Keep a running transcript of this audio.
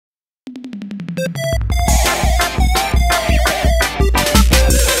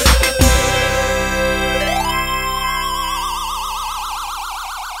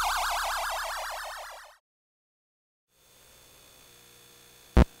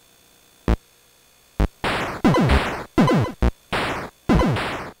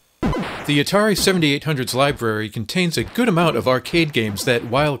The Atari 7800's library contains a good amount of arcade games that,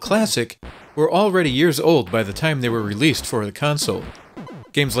 while classic, were already years old by the time they were released for the console.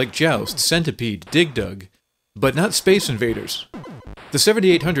 Games like Joust, Centipede, Dig Dug, but not Space Invaders. The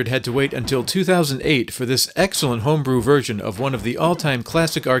 7800 had to wait until 2008 for this excellent homebrew version of one of the all-time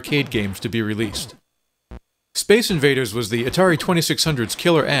classic arcade games to be released. Space Invaders was the Atari 2600's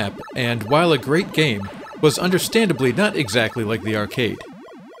killer app, and while a great game, was understandably not exactly like the arcade.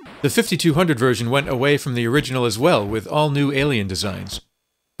 The 5200 version went away from the original as well, with all new alien designs.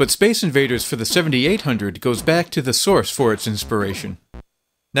 But Space Invaders for the 7800 goes back to the source for its inspiration.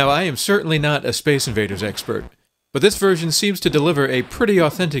 Now, I am certainly not a Space Invaders expert, but this version seems to deliver a pretty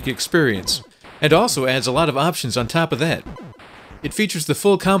authentic experience, and also adds a lot of options on top of that. It features the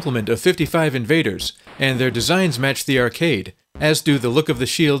full complement of 55 invaders, and their designs match the arcade, as do the look of the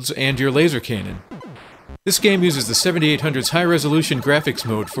shields and your laser cannon. This game uses the 7800's high-resolution graphics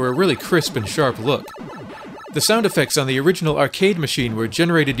mode for a really crisp and sharp look. The sound effects on the original arcade machine were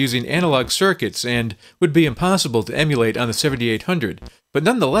generated using analog circuits and would be impossible to emulate on the 7800, but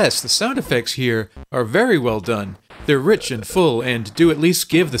nonetheless, the sound effects here are very well done. They're rich and full and do at least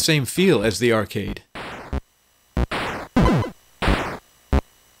give the same feel as the arcade.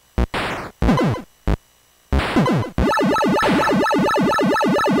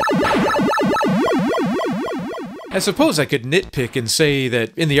 I suppose I could nitpick and say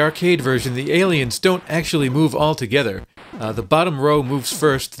that in the arcade version, the aliens don't actually move all together. The bottom row moves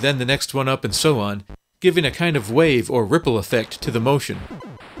first, then the next one up, and so on, giving a kind of wave or ripple effect to the motion.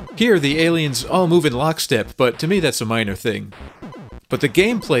 Here, the aliens all move in lockstep, but to me that's a minor thing. But the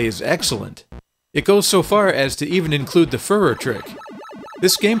gameplay is excellent. It goes so far as to even include the Führer trick.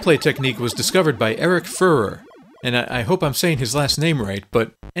 This gameplay technique was discovered by Erich Führer, and I hope I'm saying his last name right,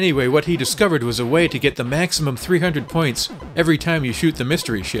 but anyway, what he discovered was a way to get the maximum 300 points every time you shoot the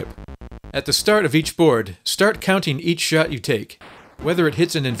mystery ship. At the start of each board, start counting each shot you take. Whether it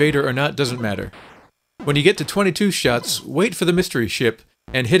hits an invader or not doesn't matter. When you get to 22 shots, wait for the mystery ship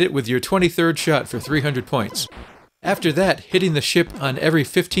and hit it with your 23rd shot for 300 points. After that, hitting the ship on every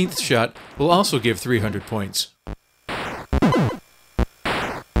 15th shot will also give 300 points.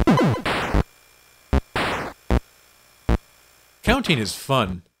 Counting is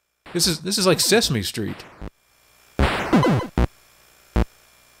fun. This is like Sesame Street.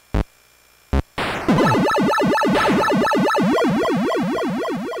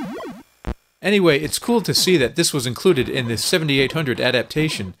 Anyway, it's cool to see that this was included in the 7800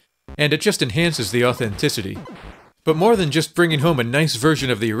 adaptation, and it just enhances the authenticity. But more than just bringing home a nice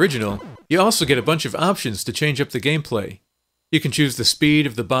version of the original, you also get a bunch of options to change up the gameplay. You can choose the speed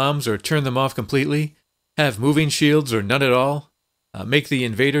of the bombs or turn them off completely, have moving shields or none at all, make the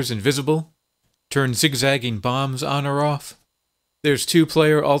invaders invisible, turn zigzagging bombs on or off. There's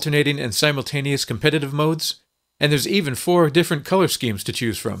 2-player alternating and simultaneous competitive modes, and there's even 4 different color schemes to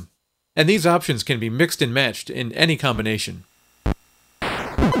choose from. And these options can be mixed and matched in any combination.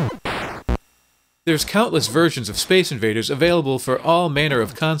 There's countless versions of Space Invaders available for all manner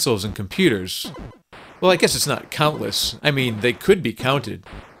of consoles and computers. Well, I guess it's not countless. I mean, they could be counted.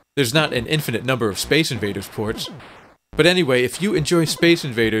 There's not an infinite number of Space Invaders ports. But anyway, if you enjoy Space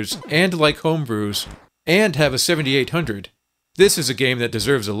Invaders, and like homebrews, and have a 7800, this is a game that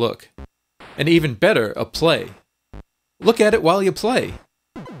deserves a look. And even better, a play. Look at it while you play.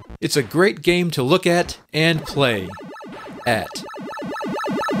 It's a great game to look at and play at.